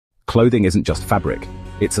Clothing isn't just fabric,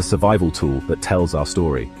 it's a survival tool that tells our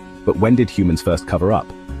story. But when did humans first cover up?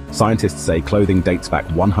 Scientists say clothing dates back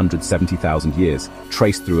 170,000 years,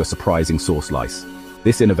 traced through a surprising source, lice.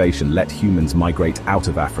 This innovation let humans migrate out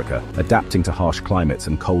of Africa, adapting to harsh climates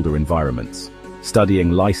and colder environments.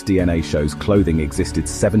 Studying lice DNA shows clothing existed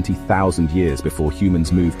 70,000 years before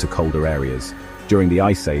humans moved to colder areas. During the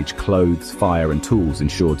Ice Age, clothes, fire, and tools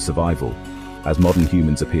ensured survival, as modern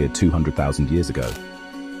humans appeared 200,000 years ago.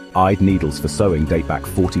 Eyed needles for sewing date back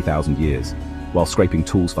 40,000 years, while scraping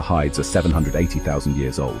tools for hides are 780,000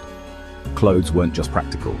 years old. Clothes weren't just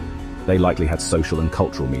practical, they likely had social and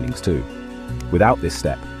cultural meanings too. Without this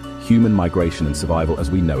step, human migration and survival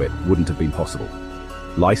as we know it wouldn't have been possible.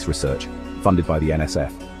 Lice research, funded by the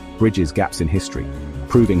NSF, bridges gaps in history,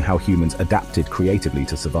 proving how humans adapted creatively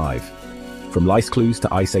to survive. From lice clues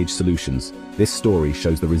to Ice Age solutions, this story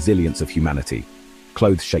shows the resilience of humanity.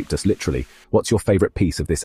 Clothes shaped us literally. What's your favorite piece of this